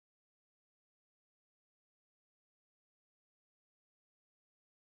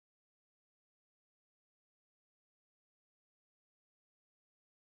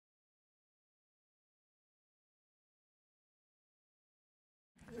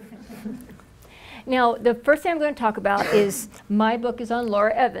Now, the first thing I'm going to talk about is my book is on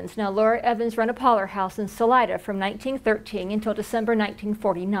Laura Evans. Now, Laura Evans ran a parlor house in Salida from 1913 until December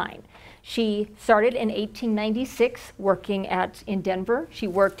 1949. She started in 1896 working in Denver. She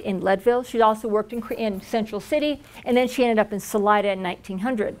worked in Leadville. She also worked in Central City, and then she ended up in Salida in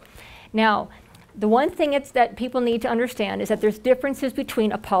 1900. Now, the one thing that people need to understand is that there's differences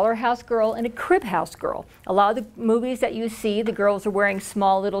between a parlor house girl and a crib house girl. A lot of the movies that you see, the girls are wearing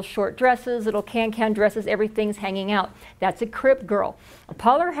small little short dresses, little can-can dresses, everything's hanging out. That's a crib girl. A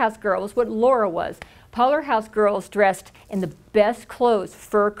parlor house girl is what Laura was. Parlor house girls dressed in the best clothes,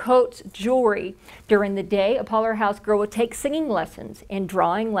 fur coats, jewelry. During the day, a parlor house girl would take singing lessons and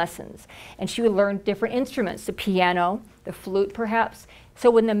drawing lessons, and she would learn different instruments, the piano, the flute perhaps. So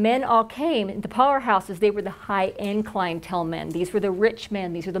when the men all came, in the parlor houses, they were the high-end clientele men. These were the rich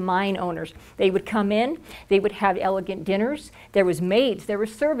men. These were the mine owners. They would come in. They would have elegant dinners. There was maids. There were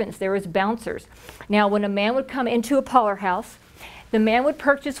servants. There was bouncers. Now, when a man would come into a parlor house, the man would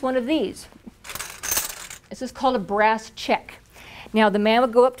purchase one of these. This is called a brass check. Now, the man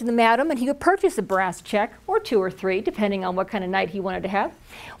would go up to the madam and he would purchase a brass check, or 2 or 3, depending on what kind of night he wanted to have.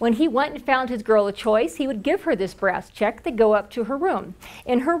 When he went and found his girl a choice, he would give her this brass check. They'd go up to her room.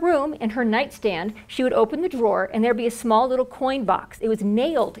 In her room, in her nightstand, she would open the drawer and there'd be a small little coin box. It was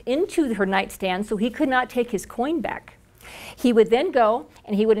nailed into her nightstand so he could not take his coin back. He would then go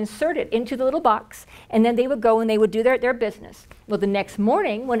and he would insert it into the little box, and then they would go and they would do their business. Well, the next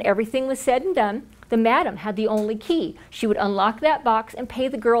morning, when everything was said and done, the madam had the only key. She would unlock that box and pay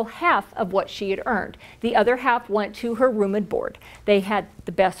the girl half of what she had earned. The other half went to her room and board. They had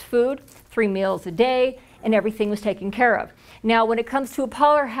the best food, 3 meals a day, and everything was taken care of. Now, when it comes to a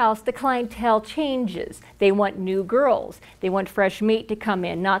parlor house, the clientele changes. They want new girls. They want fresh meat to come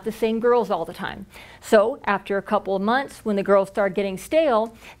in, not the same girls all the time. So after a couple of months, when the girls started getting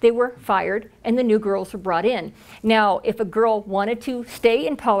stale, they were fired and the new girls were brought in. Now, if a girl wanted to stay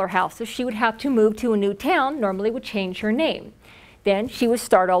in parlor houses, she would have to move to a new town, normally would change her name. Then she would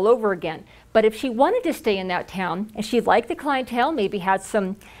start all over again. But if she wanted to stay in that town and she liked the clientele, maybe had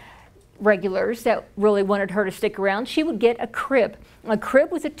some regulars that really wanted her to stick around, she would get a crib. A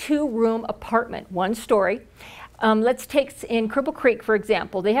crib was a 2-room apartment, 1 story. Let's take in Cripple Creek, for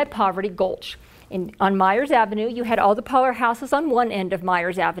example. They had Poverty Gulch. On Myers Avenue, you had all the parlor houses on one end of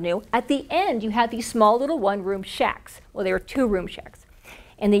Myers Avenue. At the end, you had these small little 1-room shacks. Well, they were 2-room shacks.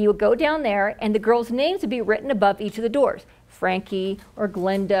 And then you would go down there, and the girls' names would be written above each of the doors. Frankie, or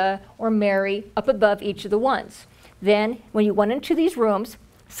Glenda, or Mary, up above each of the ones. Then, when you went into these rooms,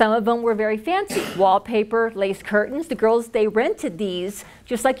 some of them were very fancy, wallpaper, lace curtains. The girls, they rented these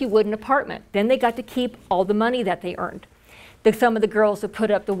just like you would an apartment. Then they got to keep all the money that they earned. Some of the girls would put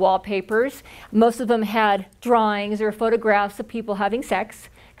up the wallpapers. Most of them had drawings or photographs of people having sex,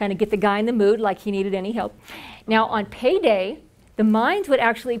 kind of get the guy in the mood like he needed any help. Now on payday, the mines would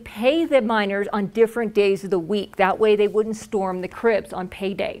actually pay the miners on different days of the week. That way they wouldn't storm the cribs on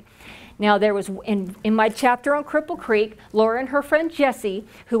payday. Now there was, in my chapter on Cripple Creek, Laura and her friend Jessie,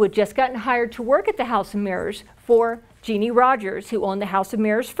 who had just gotten hired to work at the House of Mirrors for Jeannie Rogers, who owned the House of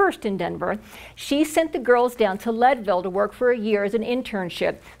Mirrors first in Denver, she sent the girls down to Leadville to work for a year as an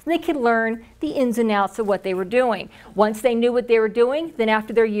internship so they could learn the ins and outs of what they were doing. Once they knew what they were doing, then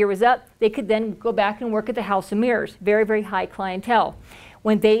after their year was up, they could then go back and work at the House of Mirrors. Very, very high clientele.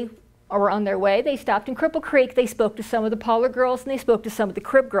 When they were on their way, they stopped in Cripple Creek. They spoke to some of the parlor girls and they spoke to some of the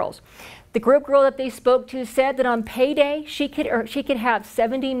crib girls. The crib girl that they spoke to said that on payday she could have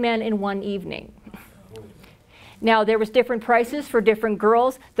 70 men in one evening. Now there was different prices for different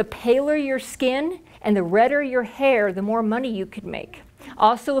girls. The paler your skin and the redder your hair, the more money you could make.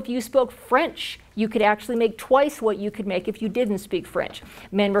 Also, if you spoke French, you could actually make twice what you could make if you didn't speak French.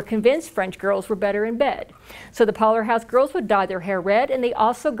 Men were convinced French girls were better in bed. So the parlor house girls would dye their hair red, and they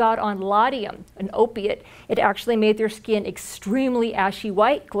also got on laudanum, an opiate. It actually made their skin extremely ashy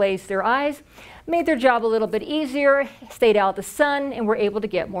white, glazed their eyes, made their job a little bit easier, stayed out of the sun, and were able to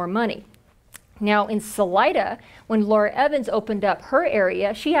get more money. Now in Salida, when Laura Evans opened up her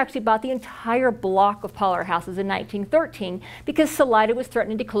area, she actually bought the entire block of parlor houses in 1913 because Salida was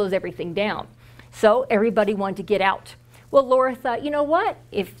threatening to close everything down. So everybody wanted to get out. Well, Laura thought, you know what?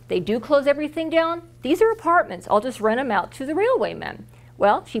 If they do close everything down, these are apartments. I'll just rent them out to the railway men.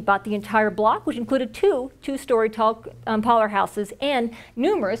 Well, she bought the entire block, which included two-story tall parlor houses and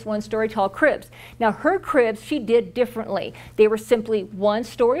numerous one-story tall cribs. Now, her cribs she did differently. They were simply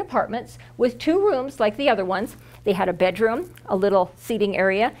one-story apartments with 2 rooms like the other ones. They had a bedroom, a little seating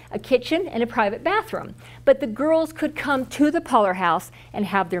area, a kitchen, and a private bathroom. But the girls could come to the parlor house and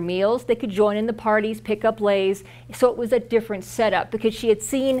have their meals. They could join in the parties, pick up lays. So it was a different setup because she had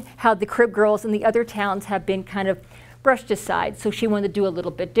seen how the crib girls in the other towns have been kind of brushed aside, so she wanted to do a little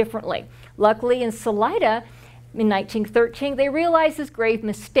bit differently. Luckily, in Salida, in 1913, they realized this grave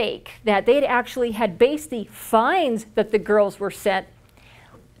mistake, that they actually had based the fines that the girls were sent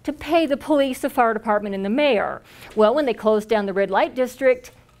to pay the police, the fire department, and the mayor. Well, when they closed down the red light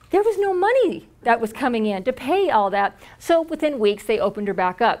district, there was no money that was coming in to pay all that. So within weeks, they opened her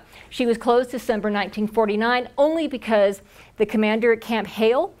back up. She was closed December 1949 only because the commander at Camp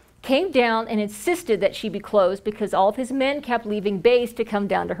Hale came down and insisted that she be closed because all of his men kept leaving base to come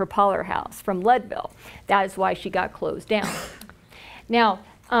down to her parlor house from Leadville. That is why she got closed down. Now,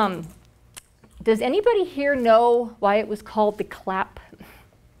 does anybody here know why it was called the clap?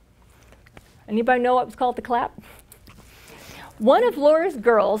 Anybody know what was called the clap? One of Laura's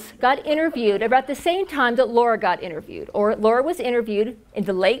girls got interviewed about the same time that Laura got interviewed. Or Laura was interviewed in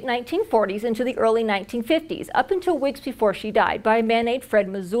the late 1940s into the early 1950s, up until weeks before she died, by a man named Fred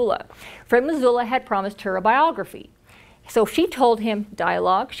Missoula. Fred Missoula had promised her a biography. So she told him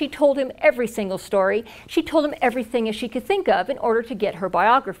dialogue, she told him every single story, she told him everything as she could think of in order to get her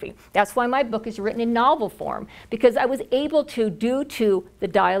biography. That's why my book is written in novel form, because I was able to, due to the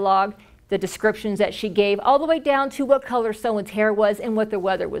dialogue, the descriptions that she gave, all the way down to what color someone's hair was and what the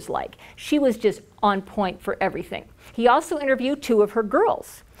weather was like. She was just on point for everything. He also interviewed 2 of her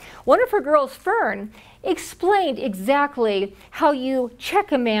girls. One of her girls, Fern, explained exactly how you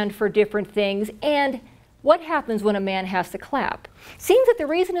check a man for different things and what happens when a man has to clap. Seems that the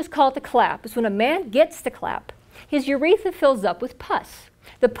reason it's called the clap is when a man gets the clap, his urethra fills up with pus.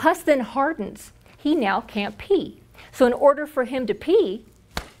 The pus then hardens. He now can't pee. So in order for him to pee,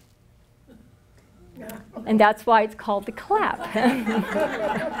 and that's why it's called the clap.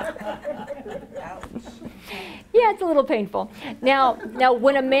 Yeah, it's a little painful. Now,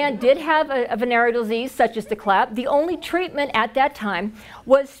 when a man did have a venereal disease such as the clap, the only treatment at that time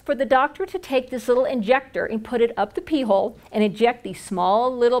was for the doctor to take this little injector and put it up the pee hole and inject these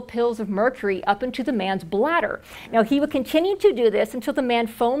small little pills of mercury up into the man's bladder. Now, he would continue to do this until the man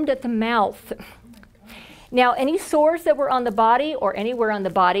foamed at the mouth. Now, any sores that were on the body or anywhere on the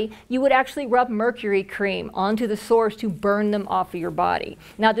body, you would actually rub mercury cream onto the sores to burn them off of your body.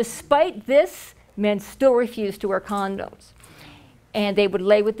 Now, despite this, men still refused to wear condoms. And they would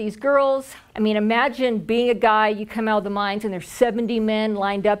lay with these girls. I mean, imagine being a guy, you come out of the mines and there's 70 men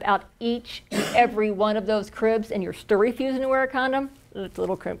lined up out each and every one of those cribs and you're still refusing to wear a condom. It's a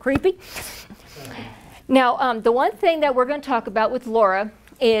little creepy. Now, the one thing that we're going to talk about with Laura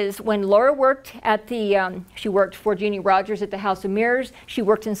is when Laura worked at the, she worked for Jeannie Rogers at the House of Mirrors. She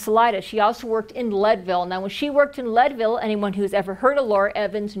worked in Salida. She also worked in Leadville. Now, when she worked in Leadville, anyone who's ever heard of Laura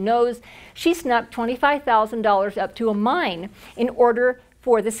Evans knows she snuck $25,000 up to a mine in order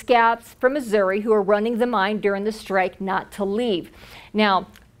for the scabs from Missouri who were running the mine during the strike not to leave. Now,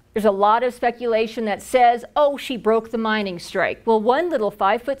 there's a lot of speculation that says, oh, she broke the mining strike. Well, one little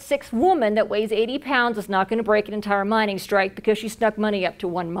 5'6" woman that weighs 80 pounds is not going to break an entire mining strike because she snuck money up to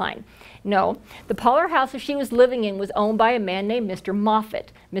one mine. No, the parlor house that she was living in was owned by a man named Mr.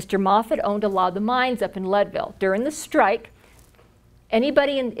 Moffett. Mr. Moffett owned a lot of the mines up in Leadville. During the strike,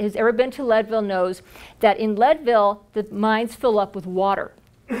 anybody who's ever been to Leadville knows that in Leadville, the mines fill up with water.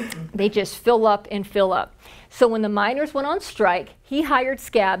 They just fill up and fill up. So when the miners went on strike, he hired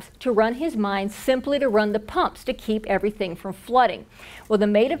scabs to run his mines simply to run the pumps to keep everything from flooding. Well, the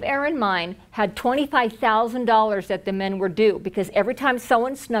Maid of Erin mine had $25,000 that the men were due because every time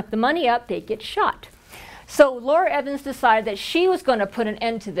someone snuck the money up, they'd get shot. So Laura Evans decided that she was going to put an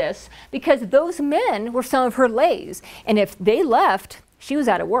end to this because those men were some of her lays. And if they left, she was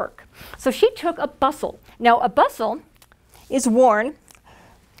out of work. So she took a bustle. Now, a bustle is worn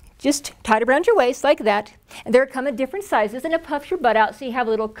just tied around your waist like that, and they come in different sizes, and it puffs your butt out so you have a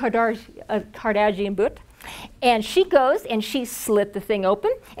little Kardashian boot. And she goes and she slit the thing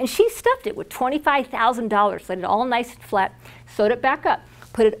open, and she stuffed it with $25,000, let it all nice and flat, sewed it back up,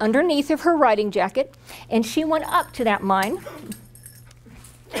 put it underneath of her riding jacket, and she went up to that mine.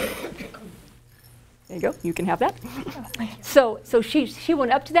 There you go, you can have that. So she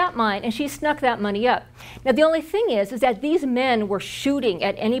went up to that mine and she snuck that money up. Now the only thing is that these men were shooting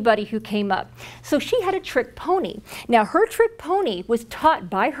at anybody who came up. So she had a trick pony. Now her trick pony was taught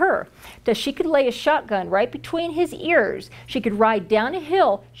by her that she could lay a shotgun right between his ears. She could ride down a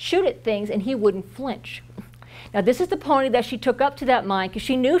hill, shoot at things, and he wouldn't flinch. Now this is the pony that she took up to that mine because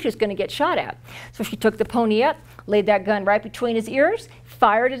she knew she was going to get shot at. So she took the pony up, laid that gun right between his ears,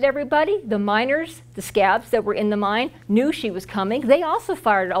 fired at everybody. The miners, the scabs that were in the mine, knew she was coming. They also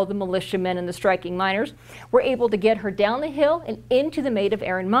fired at all the militiamen and the striking miners, were able to get her down the hill and into the Maid of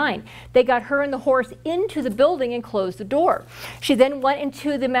Erin mine. They got her and the horse into the building and closed the door. She then went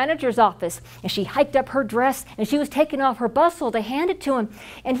into the manager's office and she hiked up her dress and she was taking off her bustle to hand it to him.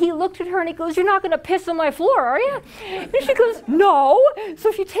 And he looked at her and he goes, "You're not going to piss on my floor, are you?" And she goes, "No."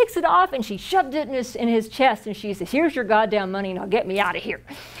 So she takes it off and she shoved it in his chest and she says, "Here's your goddamn money, now get me out of here."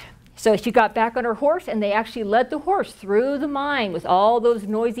 So she got back on her horse and they actually led the horse through the mine with all those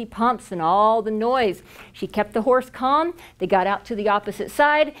noisy pumps and all the noise. She kept the horse calm. They got out to the opposite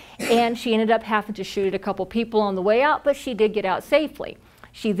side and she ended up having to shoot at a couple people on the way out, but she did get out safely.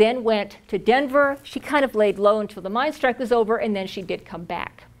 She then went to Denver. She kind of laid low until the mine strike was over and then she did come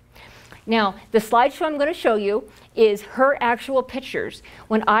back. Now, the slideshow I'm going to show you is her actual pictures.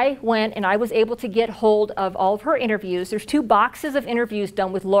 When I went and I was able to get hold of all of her interviews, there's 2 boxes of interviews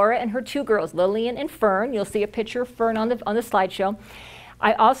done with Laura and her 2 girls, Lillian and Fern. You'll see a picture of Fern on the slideshow.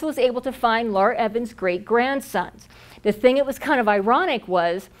 I also was able to find Laura Evans' great-grandsons. The thing that was kind of ironic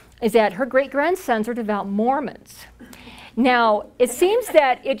is that her great-grandsons are devout Mormons. Now, it seems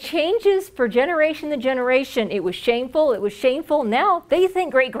that it changes for generation to generation. It was shameful, it was shameful. Now, they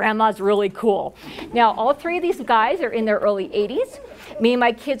think great-grandma's really cool. Now, all 3 of these guys are in their early 80s. Me and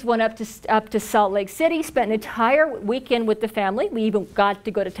my kids went up to Salt Lake City, spent an entire weekend with the family. We even got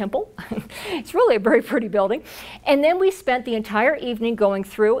to go to Temple. It's really a very pretty building. And then we spent the entire evening going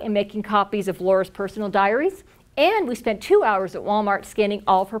through and making copies of Laura's personal diaries. And we spent 2 hours at Walmart scanning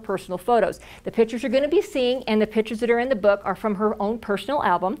all of her personal photos. The pictures you're going to be seeing and the pictures that are in the book are from her own personal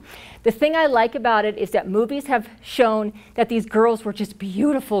album. The thing I like about it is that movies have shown that these girls were just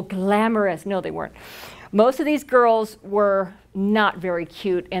beautiful, glamorous. No, they weren't. Most of these girls were not very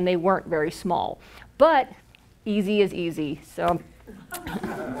cute and they weren't very small. But easy is easy. So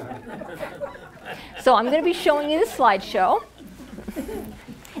I'm going to be showing you the slideshow.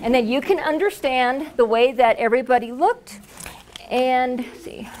 And then you can understand the way that everybody looked. And let's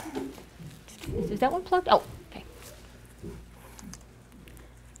see, is that one plugged? Oh, okay.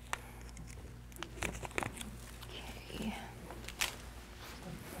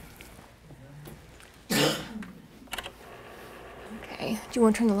 Okay, do you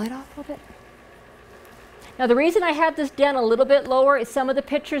want to turn the light off a little bit? Now the reason I have this down a little bit lower is some of the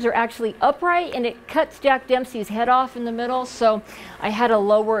pictures are actually upright and it cuts Jack Dempsey's head off in the middle, so I had to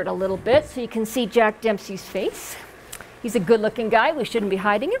lower it a little bit so you can see Jack Dempsey's face. He's a good-looking guy. We shouldn't be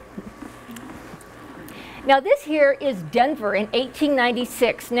hiding him. Now this here is Denver in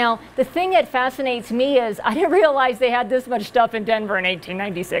 1896. Now the thing that fascinates me is I didn't realize they had this much stuff in Denver in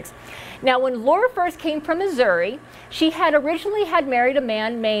 1896. Now when Laura first came from Missouri, she had originally married a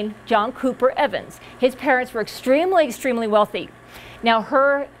man named John Cooper Evans. His parents were extremely wealthy. Now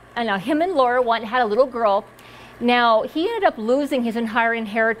him and Laura had a little girl. Now he ended up losing his entire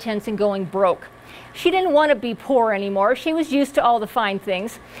inheritance and going broke. She didn't want to be poor anymore. She was used to all the fine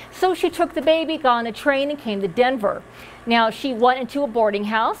things. So she took the baby, got on a train, and came to Denver. Now she went into a boarding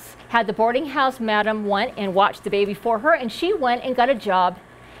house, had the boarding house madam went and watched the baby for her, and she went and got a job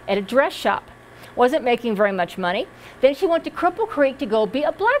at a dress shop. Wasn't making very much money. Then she went to Cripple Creek to go be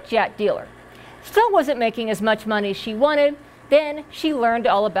a blackjack dealer. Still wasn't making as much money as she wanted. Then she learned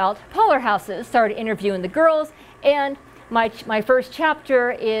all about parlor houses, started interviewing the girls, and my first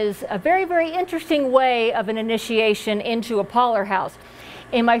chapter is a very interesting way of an initiation into a parlor house.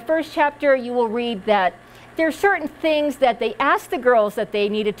 In my first chapter, you will read that there are certain things that they asked the girls that they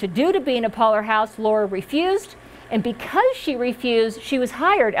needed to do to be in a parlor house. Laura refused, and because she refused, she was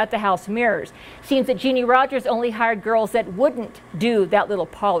hired at the House of Mirrors. Seems that Jeannie Rogers only hired girls that wouldn't do that little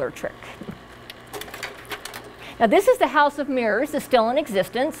parlor trick. Now this is the House of Mirrors. It's still in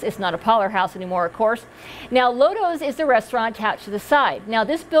existence. It's not a parlor house anymore, of course. Now Lodo's is the restaurant attached to the side. Now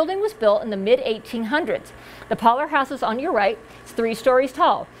this building was built in the mid-1800s. The parlor house is on your right. It's 3 stories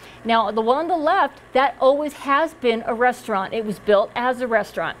tall. Now the one on the left, that always has been a restaurant. It was built as a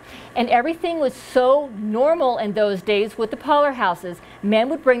restaurant. And everything was so normal in those days with the parlor houses. Men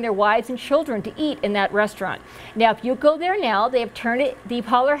would bring their wives and children to eat in that restaurant. Now if you go there now, they have turned the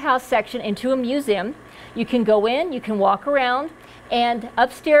parlor house section into a museum. You can go in, you can walk around, And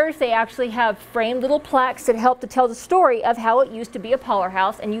upstairs, they actually have framed little plaques that help to tell the story of how it used to be a parlor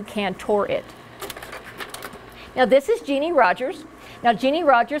house, and you can tour it. Now, this is Jeannie Rogers. Now, Jeannie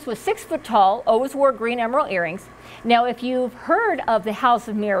Rogers was 6 foot tall, always wore green emerald earrings. Now, if you've heard of the House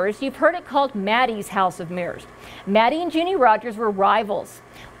of Mirrors, you've heard it called Maddie's House of Mirrors. Maddie and Jeannie Rogers were rivals.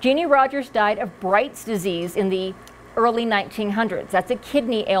 Jeannie Rogers died of Bright's disease in the early 1900s. That's a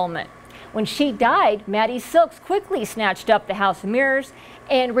kidney ailment. When she died, Maddie Silks quickly snatched up the House of Mirrors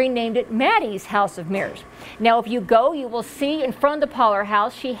and renamed it Maddie's House of Mirrors. Now, if you go, you will see in front of the parlor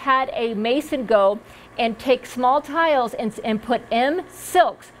house, she had a mason go and take small tiles and put M.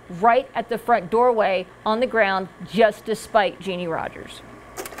 Silks right at the front doorway on the ground, just to spite Jeannie Rogers.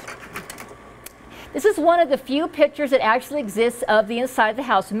 This is one of the few pictures that actually exists of the inside of the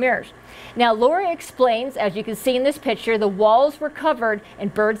House of Mirrors. Now, Laura explains, as you can see in this picture, the walls were covered in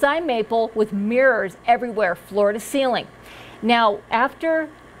bird's eye maple with mirrors everywhere, floor to ceiling. Now, after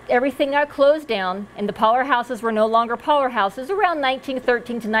everything got closed down and the parlor houses were no longer parlor houses, around 1913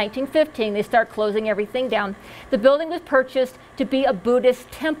 to 1915, they start closing everything down. The building was purchased to be a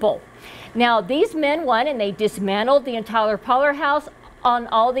Buddhist temple. Now, these men went and they dismantled the entire parlor house. On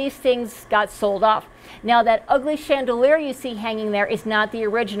all these things got sold off. Now, that ugly chandelier you see hanging there is not the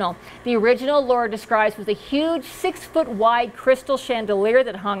original. The original, Laura describes, was a huge 6 foot wide crystal chandelier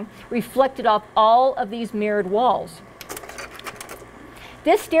that hung, reflected off all of these mirrored walls.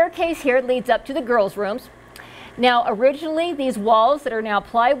 This staircase here leads up to the girls' rooms. Now, originally, these walls that are now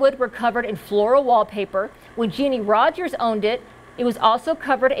plywood were covered in floral wallpaper. When Jeannie Rogers owned it, it was also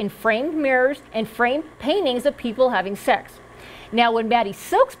covered in framed mirrors and framed paintings of people having sex. Now, when Maddie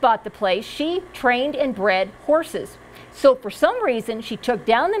Silks bought the place, she trained and bred horses. So for some reason, she took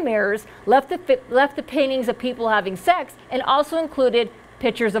down the mirrors, left the paintings of people having sex, and also included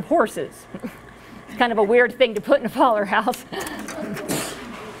pictures of horses. It's kind of a weird thing to put in a parlor house.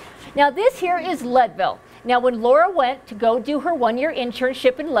 Now, this here is Leadville. Now, when Laura went to go do her one-year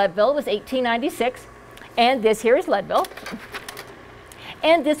internship in Leadville, it was 1896, and this here is Leadville.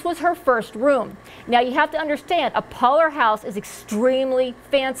 And this was her first room. Now, you have to understand, a parlor house is extremely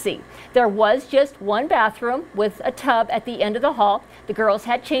fancy. There was just one bathroom with a tub at the end of the hall. The girls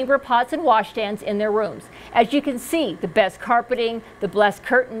had chamber pots and washstands in their rooms. As you can see, the best carpeting, the best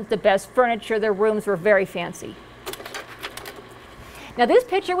curtains, the best furniture, their rooms were very fancy. Now, this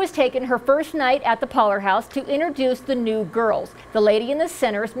picture was taken her first night at the parlor house to introduce the new girls. The lady in the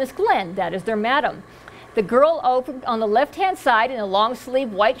center is Miss Glenn. That is their madam. The girl over on the left-hand side in a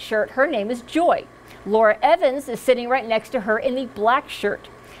long-sleeve white shirt, her name is Joy. Laura Evans is sitting right next to her in the black shirt.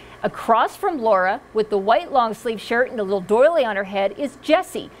 Across from Laura, with the white long-sleeve shirt and a little doily on her head, is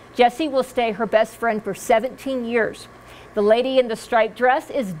Jessie. Jessie will stay her best friend for 17 years. The lady in the striped dress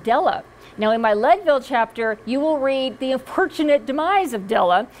is Della. Now, in my Leadville chapter, you will read the unfortunate demise of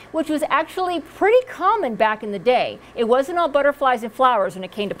Della, which was actually pretty common back in the day. It wasn't all butterflies and flowers when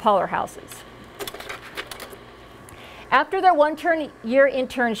it came to parlor houses. After their one-year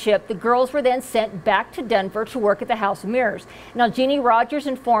internship, the girls were then sent back to Denver to work at the House of Mirrors. Now, Jeannie Rogers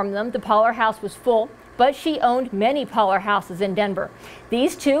informed them the parlor house was full, but she owned many parlor houses in Denver.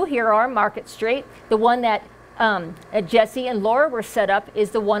 These two here are Market Street. The one that Jessie and Laura were set up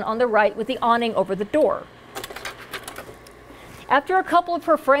is the one on the right with the awning over the door. After a couple of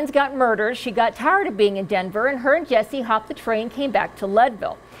her friends got murdered, she got tired of being in Denver, and her and Jessie hopped the train and came back to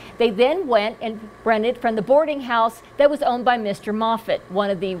Leadville. They then went and rented from the boarding house that was owned by Mr. Moffat, one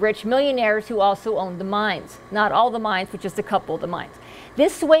of the rich millionaires who also owned the mines. Not all the mines, but just a couple of the mines.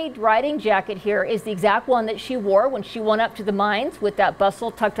 This suede riding jacket here is the exact one that she wore when she went up to the mines with that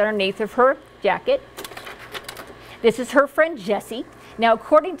bustle tucked underneath of her jacket. This is her friend Jessie. Now,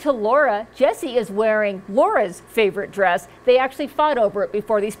 according to Laura, Jessie is wearing Laura's favorite dress. They actually fought over it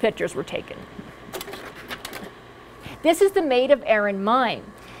before these pictures were taken. This is the Maid of Erin mine.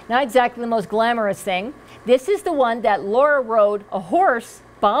 Not exactly the most glamorous thing. This is the one that Laura rode a horse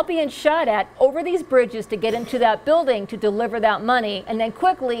while being shot at over these bridges to get into that building to deliver that money, and then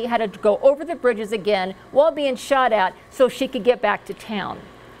quickly had to go over the bridges again while being shot at so she could get back to town.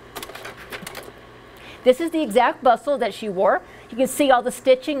 This is the exact bustle that she wore. You can see all the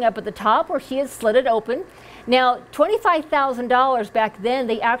stitching up at the top where she had slit it open. Now, $25,000 back then,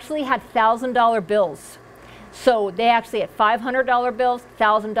 they actually had $1,000 bills. So they actually had $500 bills,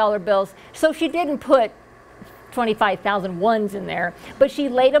 $1,000 bills. So she didn't put 25,000 ones in there, but she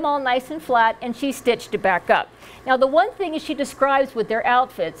laid them all nice and flat and she stitched it back up. Now, the one thing she describes with their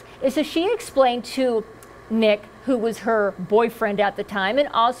outfits is that she explained to Nick, who was her boyfriend at the time and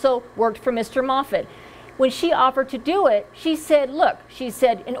also worked for Mr. Moffat. When she offered to do it, she said, look, she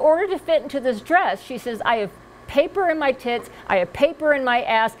said, in order to fit into this dress, she says, I have paper in my tits, I have paper in my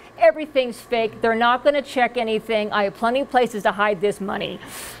ass, everything's fake, they're not going to check anything, I have plenty of places to hide this money.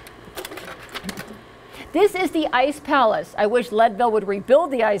 This is the Ice Palace. I wish Leadville would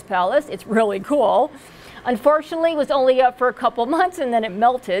rebuild the Ice Palace. It's really cool. Unfortunately, it was only up for a couple months and then it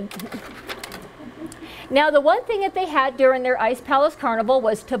melted. Now, the one thing that they had during their Ice Palace Carnival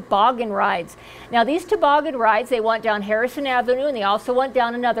was toboggan rides. Now, these toboggan rides, they went down Harrison Avenue and they also went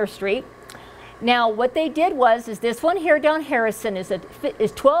down another street. Now, what they did was, is this one here down Harrison is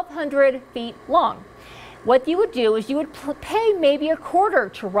 1,200 feet long. What you would do is you would pay maybe a quarter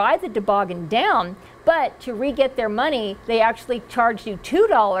to ride the toboggan down, but to re-get their money, they actually charged you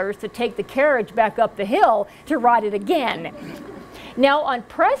 $2 to take the carriage back up the hill to ride it again. Now, on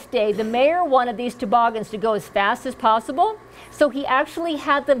press day, the mayor wanted these toboggans to go as fast as possible, so he actually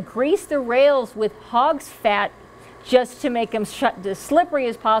had them grease the rails with hog's fat just to make them as slippery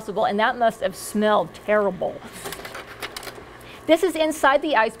as possible, and that must have smelled terrible. This is inside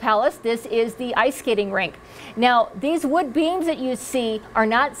the Ice Palace. This is the ice skating rink. Now, these wood beams that you see are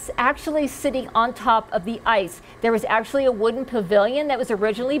not actually sitting on top of the ice. There was actually a wooden pavilion that was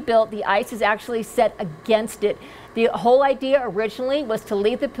originally built. The ice is actually set against it. The whole idea originally was to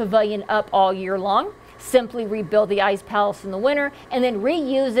leave the pavilion up all year long, simply rebuild the Ice Palace in the winter, and then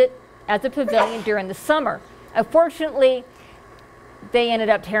reuse it as a pavilion during the summer. Unfortunately, they ended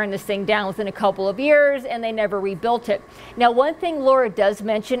up tearing this thing down within a couple of years and they never rebuilt it. Now, one thing Laura does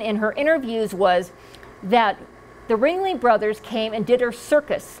mention in her interviews was that the Ringling Brothers came and did her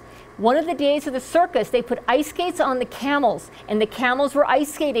circus. One of the days of the circus, they put ice skates on the camels and the camels were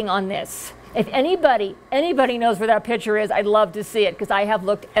ice skating on this. If anybody knows where that picture is, I'd love to see it because I have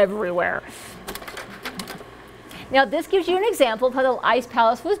looked everywhere. Now, this gives you an example of how the Ice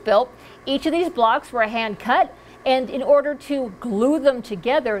Palace was built. Each of these blocks were hand cut. And in order to glue them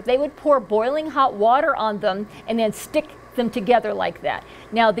together, they would pour boiling hot water on them and then stick them together like that.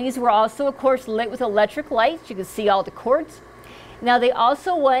 Now, these were also, of course, lit with electric lights. You can see all the cords. Now, they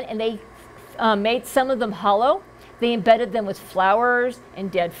also went and they made some of them hollow. They embedded them with flowers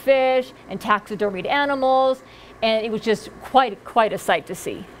and dead fish and taxidermied animals. And it was just quite a sight to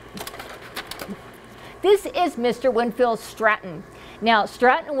see. This is Mr. Winfield Stratton. Now,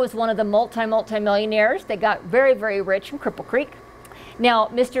 Stratton was one of the multi-millionaires that got very rich in Cripple Creek. Now,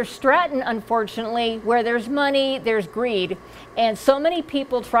 Mr. Stratton, unfortunately, where there's money, there's greed. And so many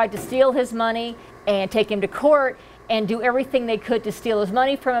people tried to steal his money and take him to court and do everything they could to steal his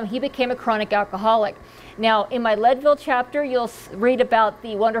money from him. He became a chronic alcoholic. Now, in my Leadville chapter, you'll read about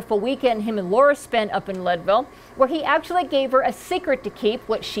the wonderful weekend him and Laura spent up in Leadville, where he actually gave her a secret to keep,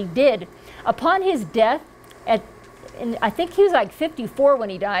 which she did. Upon his death, and I think he was like 54 when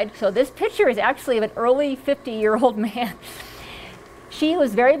he died, so this picture is actually of an early 50-year-old man. She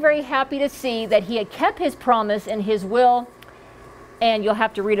was very happy to see that he had kept his promise in his will, and you'll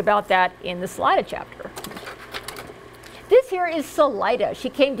have to read about that in the Salida chapter. This here is Salida. She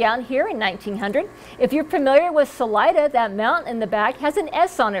came down here in 1900. If you're familiar with Salida, that mountain in the back has an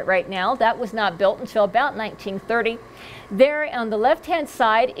S on it right now. That was not built until about 1930. There on the left-hand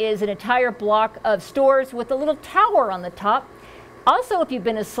side is an entire block of stores with a little tower on the top. Also, if you've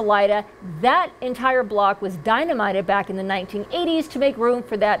been to Salida, that entire block was dynamited back in the 1980s to make room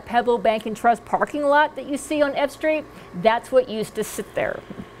for that Pebble Bank and Trust parking lot that you see on F Street. That's what used to sit there.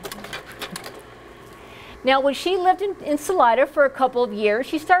 Now, when she lived in Salida for a couple of years,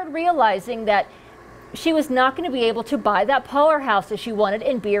 she started realizing that she was not going to be able to buy that parlor house that she wanted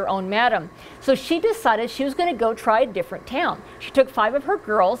and be her own madam. So she decided she was going to go try a different town. She took 5 of her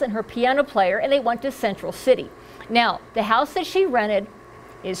girls and her piano player and they went to Central City. Now, the house that she rented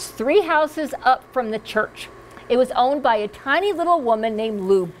is 3 houses up from the church. It was owned by a tiny little woman named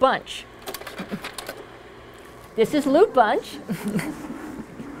Lou Bunch. This is Lou Bunch.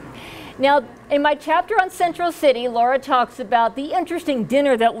 Now, in my chapter on Central City, Laura talks about the interesting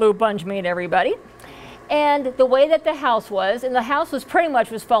dinner that Lou Bunch made everybody. And the way that the house was, and the house was pretty much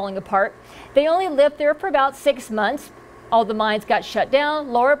falling apart. They only lived there for about 6 months. All the mines got shut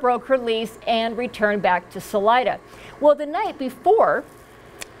down. Laura broke her lease and returned back to Salida. Well, the night before,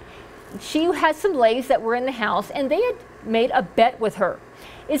 she had some ladies that were in the house and they had made a bet with her.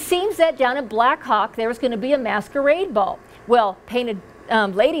 It seems that down in Black Hawk, there was going to be a masquerade ball. Well, painted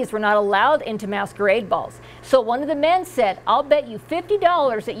ladies were not allowed into masquerade balls. So one of the men said, I'll bet you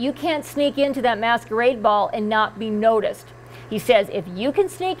 $50 that you can't sneak into that masquerade ball and not be noticed. He says, if you can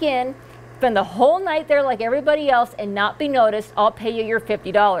sneak in, spend the whole night there like everybody else and not be noticed, I'll pay you your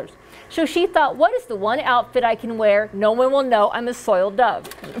 $50. So she thought, what is the one outfit I can wear? No one will know I'm a soiled dove.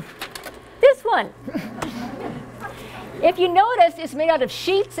 This one. If you notice, it's made out of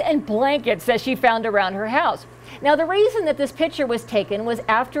sheets and blankets that she found around her house. Now, the reason that this picture was taken was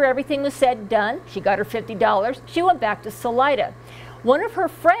after everything was said and done, she got her $50, she went back to Salida. One of her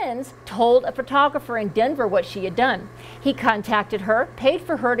friends told a photographer in Denver what she had done. He contacted her, paid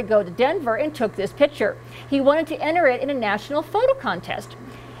for her to go to Denver, and took this picture. He wanted to enter it in a national photo contest.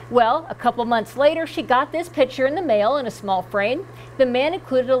 Well, a couple months later, she got this picture in the mail in a small frame. The man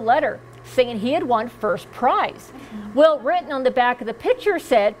included a letter saying he had won first prize. Well, written on the back of the picture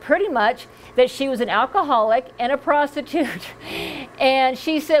said pretty much that she was an alcoholic and a prostitute. And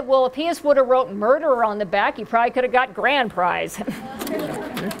she said, well, if he just would have wrote murderer on the back, he probably could have got grand prize.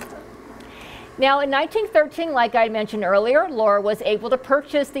 Now, in 1913, like I mentioned earlier, Laura was able to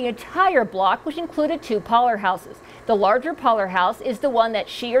purchase the entire block, which included 2 parlor houses. The larger parlor house is the one that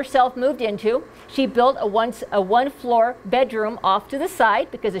she herself moved into. She built a one-floor bedroom off to the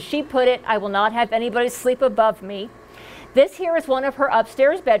side because, as she put it, I will not have anybody sleep above me. This here is one of her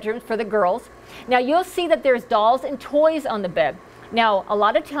upstairs bedrooms for the girls. Now, you'll see that there's dolls and toys on the bed. Now, a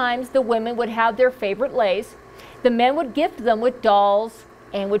lot of times the women would have their favorite lays. The men would gift them with dolls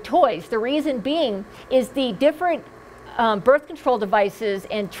and with toys. The reason being is the different birth control devices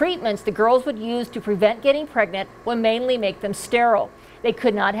and treatments the girls would use to prevent getting pregnant would mainly make them sterile. They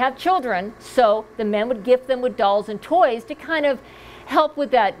could not have children, so the men would gift them with dolls and toys to kind of help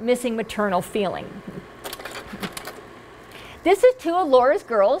with that missing maternal feeling. This is 2 of Laura's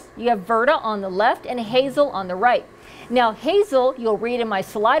girls. You have Verda on the left and Hazel on the right. Now, Hazel, you'll read in my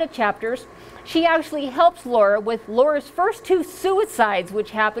Salida chapters, she actually helps Laura with Laura's first 2 suicides,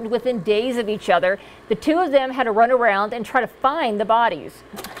 which happened within days of each other. The 2 of them had to run around and try to find the bodies.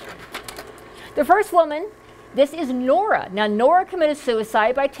 The first woman, this is Nora. Now, Nora committed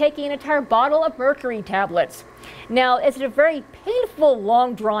suicide by taking an entire bottle of mercury tablets. Now, it's a very painful,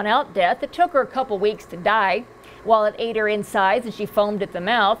 long, drawn-out death. It took her a couple weeks to die while it ate her insides and she foamed at the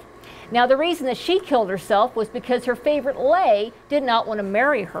mouth. Now, the reason that she killed herself was because her favorite lay did not want to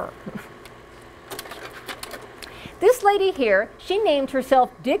marry her. This lady here, she named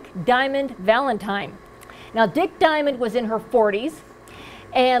herself Dick Diamond Valentine. Now, Dick Diamond was in her 40s,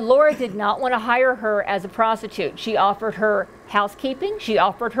 and Laura did not want to hire her as a prostitute. She offered her housekeeping, she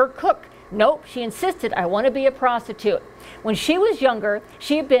offered her cook. Nope, she insisted, I want to be a prostitute. When she was younger,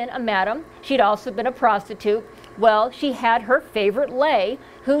 she had been a madam, she'd also been a prostitute. Well, she had her favorite lay,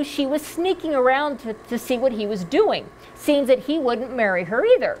 who she was sneaking around to see what he was doing. Seems that he wouldn't marry her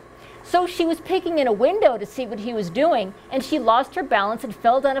either. So she was peeking in a window to see what he was doing, and she lost her balance and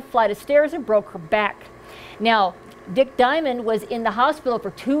fell down a flight of stairs and broke her back. Now, Dick Diamond was in the hospital for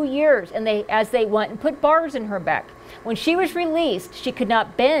 2 years, and as they went and put bars in her back. When she was released, she could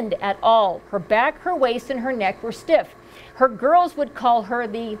not bend at all. Her back, her waist, and her neck were stiff. Her girls would call her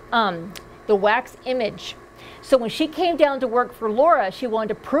the wax image. So when she came down to work for Laura, she wanted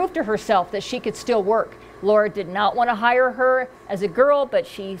to prove to herself that she could still work. Laura did not want to hire her as a girl, but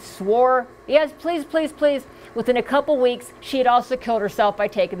she swore, yes, please, please, please. Within a couple weeks, she had also killed herself by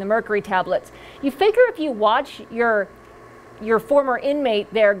taking the mercury tablets. You figure if you watch your former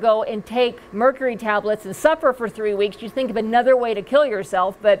inmate there go and take mercury tablets and suffer for 3 weeks, you'd think of another way to kill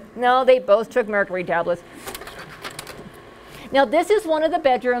yourself, but no, they both took mercury tablets. Now, this is one of the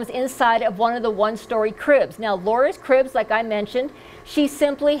bedrooms inside of one of the one-story cribs. Now, Laura's cribs, like I mentioned, she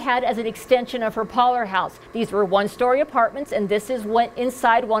simply had as an extension of her parlor house. These were one-story apartments, and this is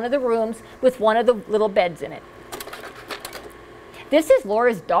inside one of the rooms with one of the little beds in it. This is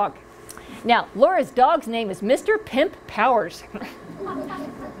Laura's dog. Now, Laura's dog's name is Mr. Pimp Powers.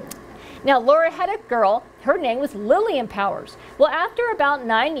 Now, Laura had a girl, her name was Lillian Powers. Well, after about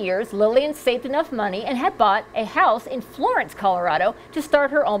 9 years, Lillian saved enough money and had bought a house in Florence, Colorado to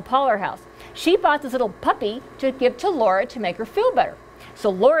start her own parlor house. She bought this little puppy to give to Laura to make her feel better. So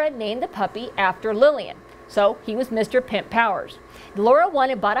Laura named the puppy after Lillian. So he was Mr. Pimp Powers. Laura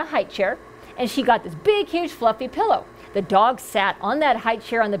went and bought a high chair, and she got this big, huge, fluffy pillow. The dog sat on that high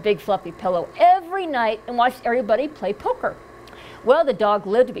chair on the big, fluffy pillow every night and watched everybody play poker. Well, the dog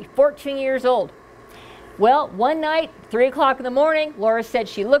lived to be 14 years old. Well, one night, 3 o'clock in the morning, Laura said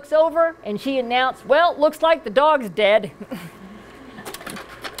she looks over and she announced, well, looks like the dog's dead.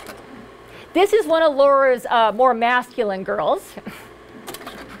 This is one of Laura's more masculine girls.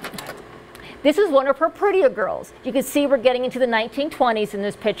 This is one of her prettier girls. You can see we're getting into the 1920s in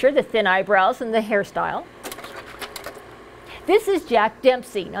this picture, the thin eyebrows and the hairstyle. This is Jack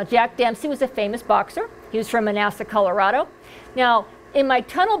Dempsey. Now, Jack Dempsey was a famous boxer. He was from Manassas, Colorado. Now, in my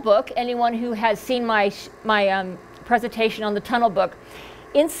tunnel book, anyone who has seen my presentation on the tunnel book,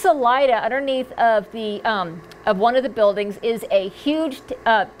 in Salida, underneath of one of the buildings, is a huge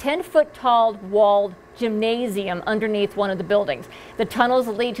 10-foot tall walled gymnasium underneath one of the buildings. The tunnels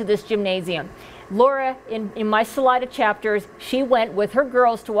lead to this gymnasium. Laura, in my Salida chapters, she went with her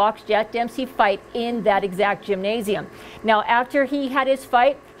girls to watch Jack Dempsey fight in that exact gymnasium. Now, after he had his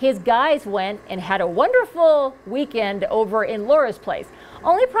fight, his guys went and had a wonderful weekend over in Laura's place.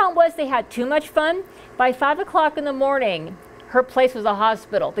 Only problem was they had too much fun. By 5 o'clock in the morning, her place was a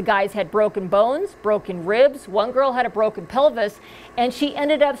hospital. The guys had broken bones, broken ribs. One girl had a broken pelvis, and she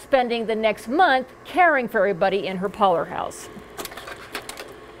ended up spending the next month caring for everybody in her parlor house.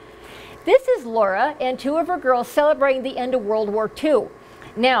 This is Laura and two of her girls celebrating the end of World War II.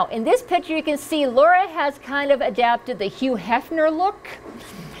 Now, in this picture, you can see Laura has kind of adapted the Hugh Hefner look.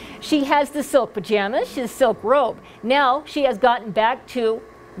 She has the silk pajamas, she has a silk robe. Now, she has gotten back to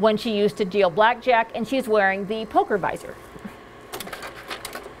when she used to deal blackjack, and she's wearing the poker visor.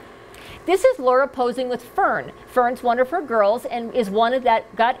 This is Laura posing with Fern. Fern's one of her girls and is one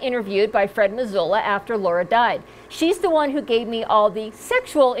that got interviewed by Fred Mazzola after Laura died. She's the one who gave me all the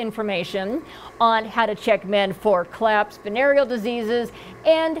sexual information on how to check men for collapse, venereal diseases,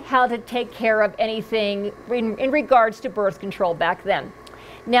 and how to take care of anything in regards to birth control back then.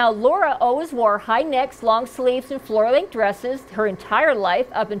 Now, Laura always wore high necks, long sleeves, and floor-length dresses her entire life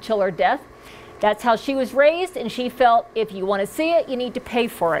up until her death. That's how she was raised, and she felt if you want to see it, you need to pay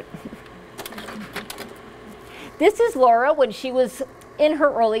for it. This is Laura when she was in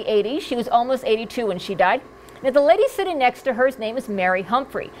her early 80s. She was almost 82 when she died. Now, the lady sitting next to her's name is Mary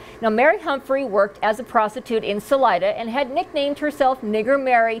Humphrey. Now, Mary Humphrey worked as a prostitute in Salida and had nicknamed herself Nigger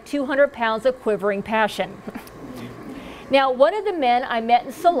Mary, 200 pounds of quivering passion. Now, one of the men I met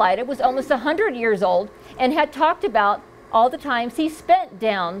in Salida was almost 100 years old and had talked about all the times he spent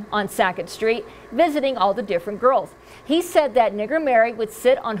down on Sackett Street visiting all the different girls. He said that Nigger Mary would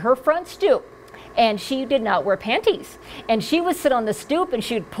sit on her front stoop, and she did not wear panties. And she would sit on the stoop and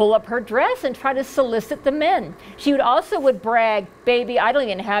she would pull up her dress and try to solicit the men. She would brag, "Baby, I don't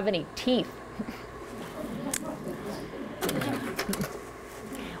even have any teeth."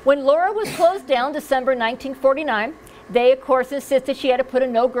 When Laura was closed down December 1949, they of course insisted she had to put a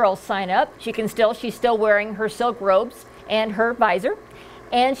no girls sign up. She's still wearing her silk robes and her visor.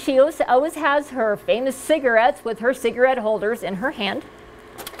 And she always has her famous cigarettes with her cigarette holders in her hand.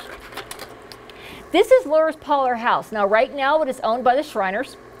 This is Laura's parlor house. Now, right now, it is owned by the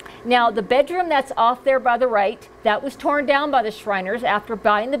Shriners. Now, the bedroom that's off there by the right, that was torn down by the Shriners after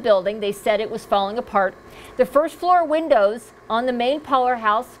buying the building. They said it was falling apart. The first floor windows on the main parlor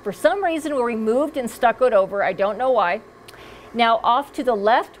house, for some reason, were removed and stuccoed over. I don't know why. Now, off to the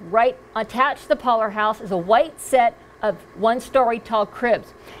left, right, attached to the parlor house is a white set of one-story tall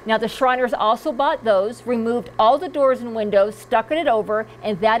cribs. Now, the Shriners also bought those, removed all the doors and windows, stuck it over,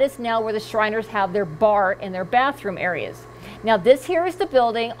 and that is now where the Shriners have their bar and their bathroom areas. Now, this here is the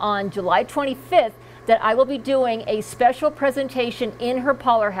building on July 25th that I will be doing a special presentation in her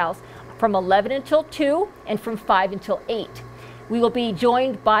parlor house from 11 until 2 and from 5 until 8. We will be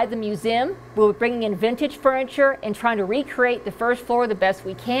joined by the museum. We'll be bringing in vintage furniture and trying to recreate the first floor the best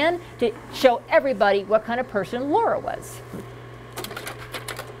we can to show everybody what kind of person Laura was.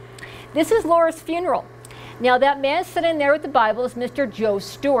 This is Laura's funeral. Now, that man sitting there with the Bible is Mr. Joe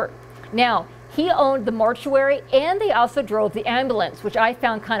Stewart. Now, he owned the mortuary and they also drove the ambulance, which I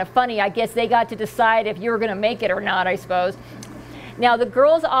found kind of funny. I guess they got to decide if you were going to make it or not, I suppose. Now, the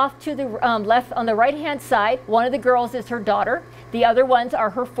girls off to the left on the right-hand side, one of the girls is her daughter. The other ones are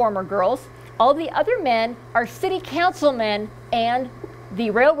her former girls. All the other men are city councilmen and the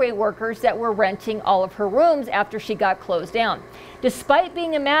railway workers that were renting all of her rooms after she got closed down. Despite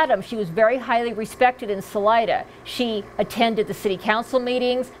being a madam, she was very highly respected in Salida. She attended the city council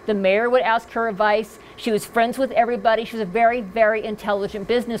meetings. The mayor would ask her advice. She was friends with everybody. She was a very, very intelligent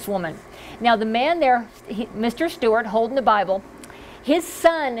businesswoman. Now, the man there, Mr. Stewart, holding the Bible, his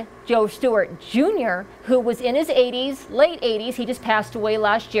son, Joe Stewart Jr., who was in his 80s, late 80s, he just passed away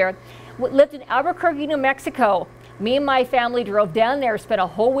last year, lived in Albuquerque, New Mexico. Me and my family drove down there, spent a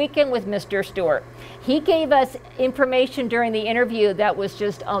whole weekend with Mr. Stewart. He gave us information during the interview that was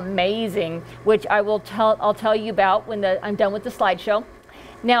just amazing, which I'll tell you about when I'm done with the slideshow.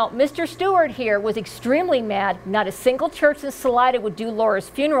 Now, Mr. Stewart here was extremely mad. Not a single church in Salida would do Laura's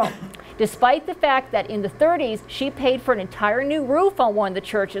funeral, despite the fact that in the 30s, she paid for an entire new roof on one of the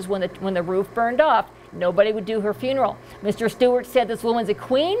churches when the roof burned off. Nobody would do her funeral. Mr. Stewart said, "This woman's a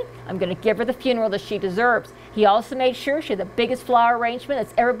queen. I'm going to give her the funeral that she deserves." He also made sure she had the biggest flower arrangement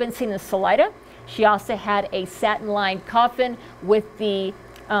that's ever been seen in Salida. She also had a satin-lined coffin with the,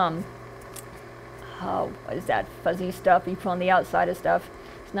 what is that fuzzy stuff you put on the outside of stuff?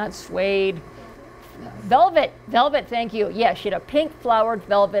 It's not suede. Velvet, thank you. Yeah, she had a pink flowered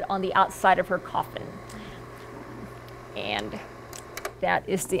velvet on the outside of her coffin. And that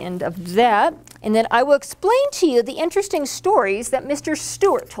is the end of that. and then I will explain to you the interesting stories that Mr.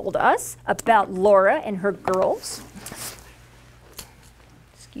 Stewart told us about Laura and her girls.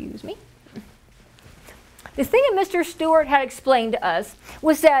 Excuse me. The thing that Mr. Stewart had explained to us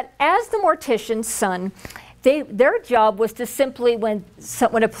was that as the mortician's son, their job was to simply, when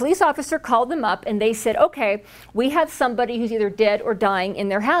a police officer called them up and they said, okay, we have somebody who's either dead or dying in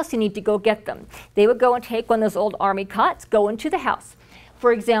their house, you need to go get them. They would go and take one of those old army cots, go into the house.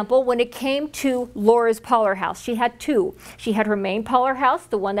 For example, when it came to Laura's parlor house, she had two. She had her main parlor house,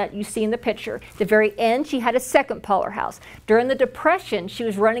 the one that you see in the picture. At the very end, she had a second parlor house. During the Depression, she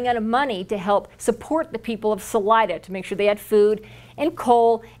was running out of money to help support the people of Salida, to make sure they had food and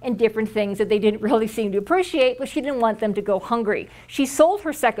coal and different things that they didn't really seem to appreciate, but she didn't want them to go hungry. She sold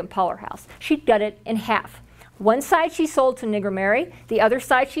her second parlor house. She cut it in half. One side she sold to Nigger Mary, the other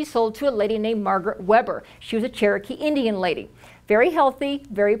side she sold to a lady named Margaret Weber. She was a Cherokee Indian lady. Very healthy,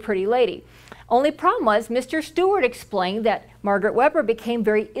 very pretty lady. Only problem was Mr. Stewart explained that Margaret Weber became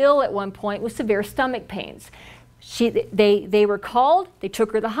very ill at one point with severe stomach pains. They were called, they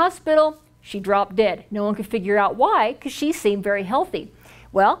took her to the hospital, she dropped dead. No one could figure out why, because she seemed very healthy.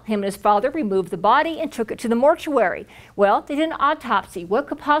 Well, him and his father removed the body and took it to the mortuary. Well, they did an autopsy. What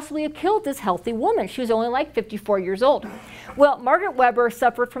could possibly have killed this healthy woman? She was only like 54 years old. Well, Margaret Weber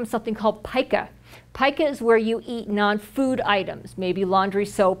suffered from something called pica. Pica is where you eat non-food items, maybe laundry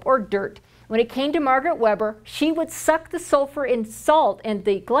soap or dirt. When it came to Margaret Weber, she would suck the sulfur and salt in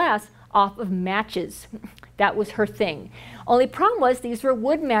the glass off of matches. That was her thing. Only problem was these were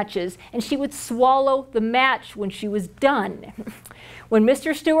wood matches, and she would swallow the match when she was done. When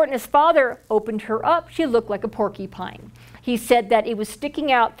Mr. Stewart and his father opened her up, she looked like a porcupine. He said that it was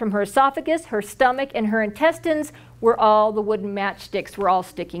sticking out from her esophagus, her stomach, and her intestines, where all the wooden matchsticks were all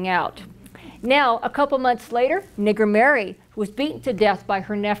sticking out. Now, a couple months later, Nigger Mary was beaten to death by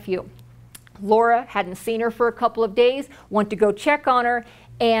her nephew. Laura hadn't seen her for a couple of days, went to go check on her,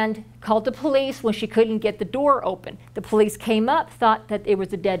 and called the police when she couldn't get the door open. The police came up, thought that there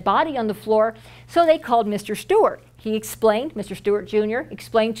was a dead body on the floor, so they called Mr. Stewart. He explained, Mr. Stewart Jr.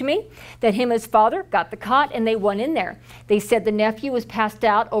 explained to me that him and his father got the cot and they went in there. They said the nephew was passed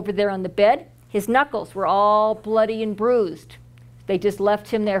out over there on the bed. His knuckles were all bloody and bruised. They just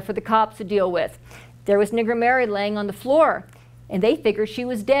left him there for the cops to deal with. There was Nigger Mary laying on the floor, and they figured she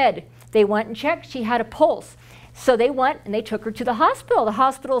was dead. They went and checked. She had a pulse. So they went and they took her to the hospital. The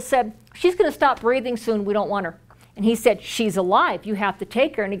hospital said, she's going to stop breathing soon. We don't want her. And he said, she's alive. You have to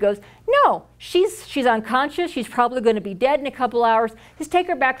take her. And he goes, no, she's unconscious. She's probably going to be dead in a couple hours. Just take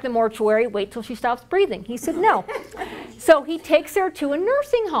her back to the mortuary. Wait till she stops breathing. He said, no. So he takes her to a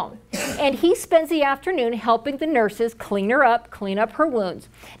nursing home. And he spends the afternoon helping the nurses clean her up, clean up her wounds.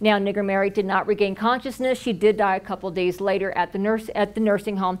 Now, Nigger Mary did not regain consciousness. She did die a couple days later at the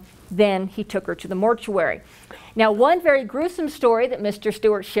nursing home. Then he took her to the mortuary. Now, one very gruesome story that Mr.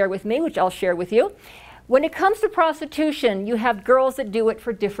 Stewart shared with me, which I'll share with you. When it comes to prostitution, you have girls that do it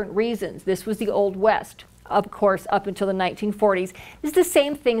for different reasons. This was the Old West, of course, up until the 1940s. It's the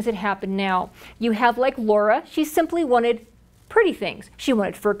same things that happen now. You have like Laura, she simply wanted pretty things. She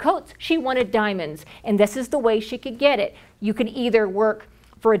wanted fur coats, she wanted diamonds, and this is the way she could get it. You could either work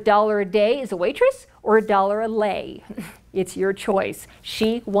for $1 a day as a waitress or $1 a lay. It's your choice.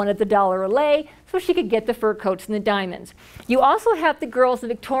 She wanted the $1 a lay so she could get the fur coats and the diamonds. You also have the girls of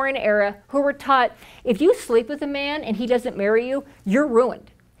the Victorian era who were taught, if you sleep with a man and he doesn't marry you, you're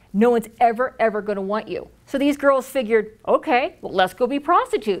ruined. No one's ever going to want you. So these girls figured, okay, well, let's go be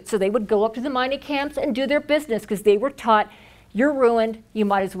prostitutes. So they would go up to the mining camps and do their business because they were taught, you're ruined, you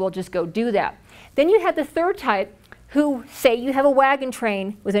might as well just go do that. Then you had the third type, who say you have a wagon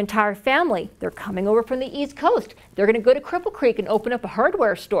train with an entire family. They're coming over from the East Coast. They're going to go to Cripple Creek and open up a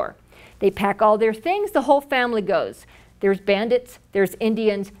hardware store. They pack all their things, the whole family goes. There's bandits, there's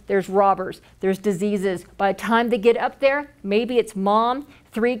Indians, there's robbers, there's diseases. By the time they get up there, maybe it's mom,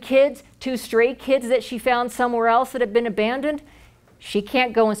 3 kids, 2 stray kids that she found somewhere else that have been abandoned. She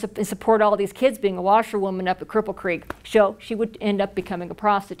can't go and support all these kids being a washerwoman up at Cripple Creek. So she would end up becoming a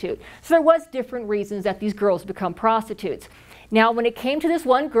prostitute. So there was different reasons that these girls become prostitutes. Now, when it came to this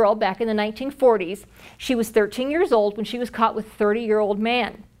one girl back in the 1940s, she was 13 years old when she was caught with a 30-year-old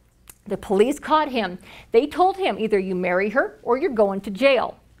man. The police caught him. They told him either you marry her or you're going to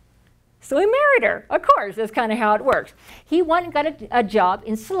jail. So he married her. Of course, that's kind of how it works. He went and got a job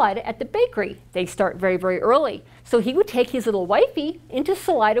in Salida at the bakery. They start very early. So he would take his little wifey into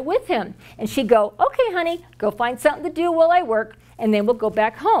Salida with him. And she'd go, okay, honey, go find something to do while I work, and then we'll go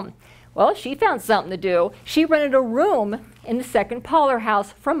back home. Well, she found something to do. She rented a room in the second parlor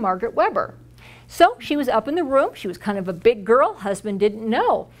house from Margaret Weber. So she was up in the room. She was kind of a big girl. Husband didn't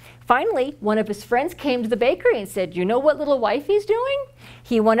know. Finally, one of his friends came to the bakery and said, "You know what little wifey's doing?"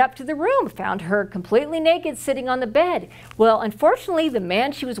 He went up to the room, found her completely naked sitting on the bed. Well, unfortunately, the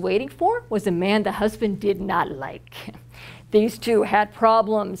man she was waiting for was a man the husband did not like. These two had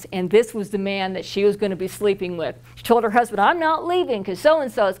problems, and this was the man that she was going to be sleeping with. She told her husband, "I'm not leaving because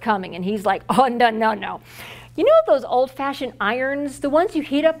so-and-so is coming." And he's like, "Oh, no, no, no." You know those old-fashioned irons, the ones you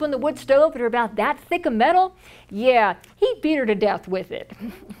heat up on the wood stove that are about that thick of metal? Yeah, he beat her to death with it.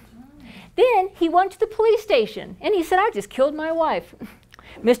 Then he went to the police station, and he said, "I just killed my wife."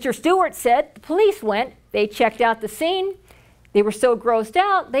 Mr. Stewart said the police went. They checked out the scene. They were so grossed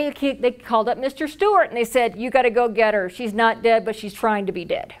out, they called up Mr. Stewart, and they said, "You got to go get her. She's not dead, but she's trying to be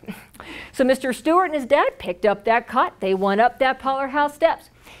dead." So Mr. Stewart and his dad picked up that cot. They went up that parlor house steps.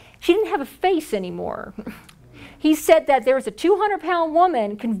 She didn't have a face anymore. He said that there was a 200-pound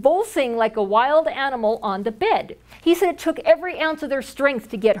woman convulsing like a wild animal on the bed. He said it took every ounce of their strength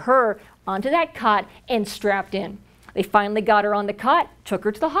to get her onto that cot and strapped in. They finally got her on the cot, took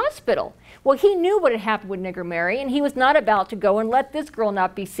her to the hospital. Well, he knew what had happened with Nigger Mary, and he was not about to go and let this girl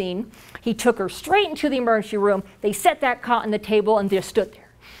not be seen. He took her straight into the emergency room. They set that cot on the table and just stood there.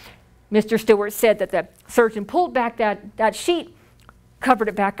 Mr. Stewart said that the surgeon pulled back that sheet, covered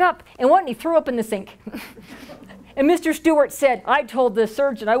it back up, and went and he threw up in the sink. And Mr. Stewart said, "I told this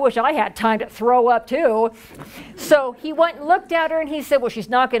surgeon I wish I had time to throw up too." So he went and looked at her and he said, "Well, she's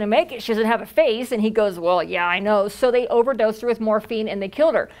not going to make it. She doesn't have a face." And he goes, "Well, yeah, I know." So they overdosed her with morphine and they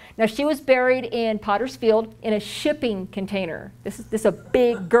killed her. Now she was buried in Potter's Field in a shipping container. This is a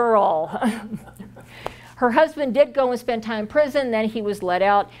big girl. Her husband did go and spend time in prison. Then he was let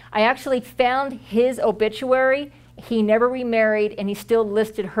out. I actually found his obituary. He never remarried and he still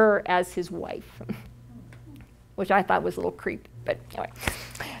listed her as his wife. Which I thought was a little creepy, but anyway.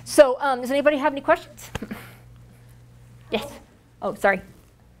 So does anybody have any questions? Yes. Oh, sorry.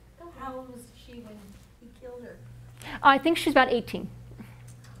 How old was she when he killed her? I think she's about 18.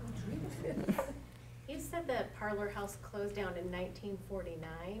 You said the parlor house closed down in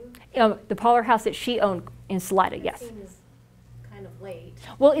 1949? The parlor house that she owned in Salida, yes. That seems kind of late.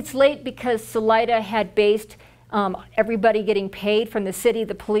 Well, it's late because Salida had based everybody getting paid from the city,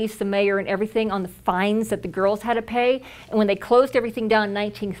 the police, the mayor, and everything on the fines that the girls had to pay. And when they closed everything down in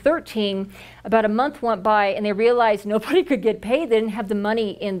 1913, about a month went by and they realized nobody could get paid. They didn't have the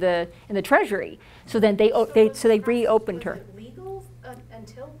money in the treasury. So then they reopened her. Was it legal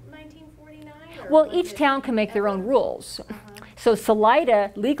until 1949? Well, each town can make their own rules. So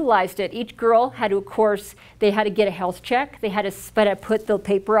Salida legalized it. Each girl had to, of course, they had to get a health check. They had to put the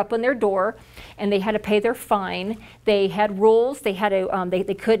paper up on their door, and they had to pay their fine. They had rules. They had to,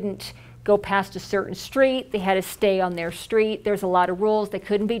 they couldn't go past a certain street. They had to stay on their street. There's a lot of rules. They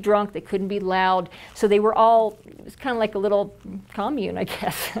couldn't be drunk. They couldn't be loud. So they were all, it was kind of like a little commune, I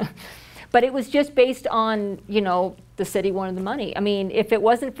guess. But it was just based on, you know, the city wanted the money. I mean, if it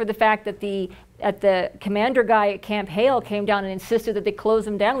wasn't for the fact that the commander guy at Camp Hale came down and insisted that they close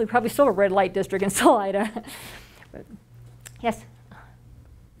them down, we'd probably still have a red light district in Salida. Yes?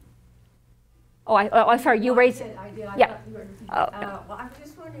 Oh, I'm sorry, you raised it. I did. I yeah. thought you were, well, I was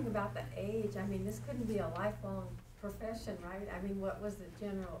just wondering about the age. I mean, this couldn't be a lifelong profession, right? I mean, what was the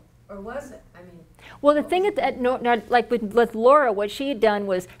general, or was it? I mean, well, the thing like with Laura, what she had done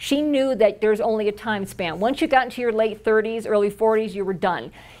was she knew that there's only a time span. Once you got into your late 30s, early 40s, you were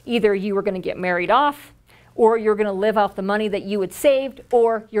done. Either you were going to get married off, or you're going to live off the money that you had saved,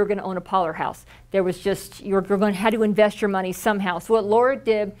 or you're going to own a parlor house. There was just, you're going to have to invest your money somehow. So what Laura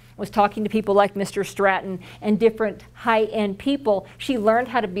did was talking to people like Mr. Stratton and different high-end people. She learned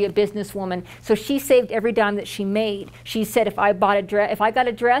how to be a businesswoman. So she saved every dime that she made. She said, if I got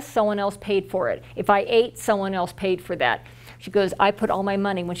a dress, someone else paid for it. If I ate, someone else paid for that. She goes, I put all my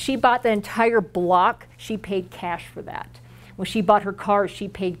money. When she bought the entire block, she paid cash for that. When she bought her car, she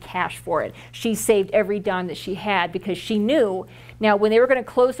paid cash for it. She saved every dime that she had because she knew. Now, when they were going to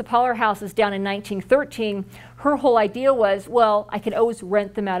close the parlor houses down in 1913, her whole idea was, well, I can always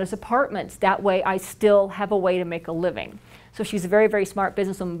rent them out as apartments. That way, I still have a way to make a living. So she's a very, very smart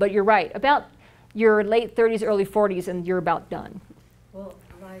businesswoman. But you're right, about your late 30s, early 40s, and you're about done. well,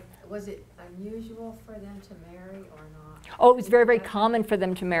 like, was it unusual for them to marry or not? Oh, it was very, very common for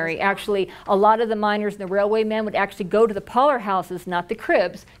them to marry. Actually, a lot of the miners and the railway men would actually go to the parlor houses, not the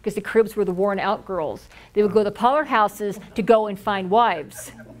cribs, because the cribs were the worn out girls. They would go to the parlor houses to go and find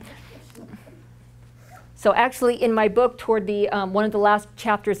wives. So actually, in my book, toward the one of the last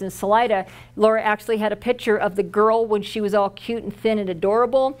chapters in Salida, Laura actually had a picture of the girl when she was all cute and thin and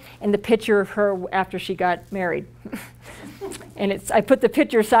adorable, and the picture of her after she got married. And I put the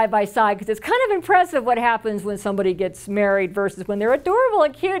pictures side by side because it's kind of impressive what happens when somebody gets married versus when they're adorable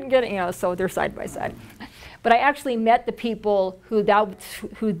and cute and getting, so they're side by side. But I actually met the people who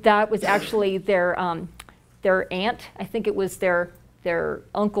that was actually their aunt. I think it was their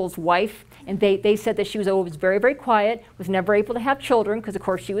uncle's wife. And they said that she was always very, very quiet, was never able to have children because, of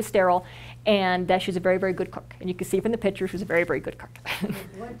course, she was sterile, and that she was a very, very good cook. And you can see from the picture she was a very, very good cook.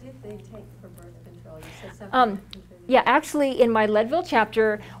 What did they take for birth control? You said something. Yeah, actually, in my Leadville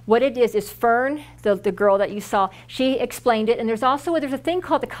chapter, what it is Fern, the girl that you saw, she explained it. And there's a thing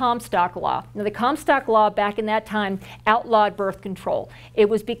called the Comstock Law. Now, the Comstock Law back in that time outlawed birth control. It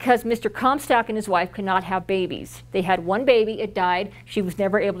was because Mr. Comstock and his wife could not have babies. They had one baby, it died. She was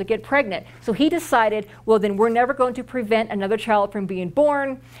never able to get pregnant. So he decided, well, then we're never going to prevent another child from being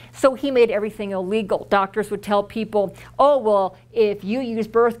born. So he made everything illegal. Doctors would tell people, oh, well, if you use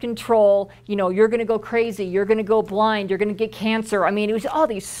birth control, you're going to go crazy, you're going to go blind, you're going to get cancer. I mean, it was all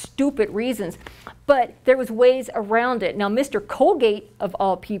these stupid reasons. But there was ways around it. Now, Mr. Colgate, of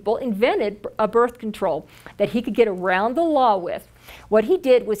all people, invented a birth control that he could get around the law with. What he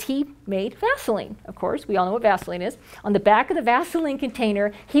did was he made Vaseline. Of course, we all know what Vaseline is. On the back of the Vaseline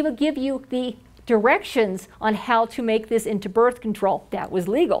container, he would give you the directions on how to make this into birth control. That was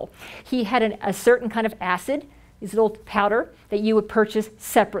legal. He had a certain kind of acid, this little powder that you would purchase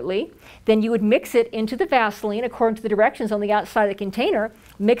separately. Then you would mix it into the Vaseline according to the directions on the outside of the container,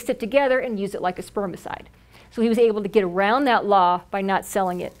 mix it together, and use it like a spermicide. So he was able to get around that law by not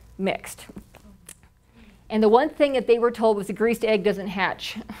selling it mixed. And the one thing that they were told was a greased egg doesn't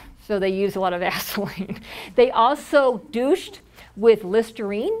hatch. So they used a lot of Vaseline. They also douched with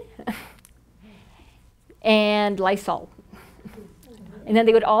Listerine and Lysol. And then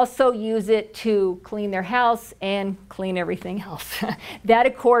they would also use it to clean their house and clean everything else. That,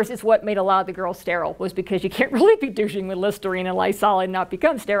 of course, is what made a lot of the girls sterile, was because you can't really be douching with Listerine and Lysol and not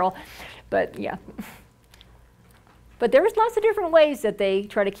become sterile. But yeah. But there was lots of different ways that they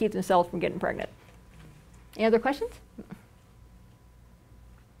try to keep themselves from getting pregnant. Any other questions?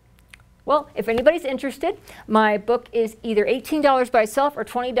 Well, if anybody's interested, my book is either $18 by itself or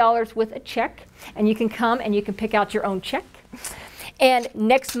 $20 with a check. And you can come and you can pick out your own check. And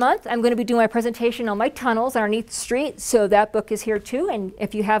next month, I'm going to be doing my presentation on my tunnels underneath the street. So that book is here too. And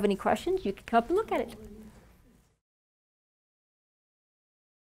if you have any questions, you can come up and look at it.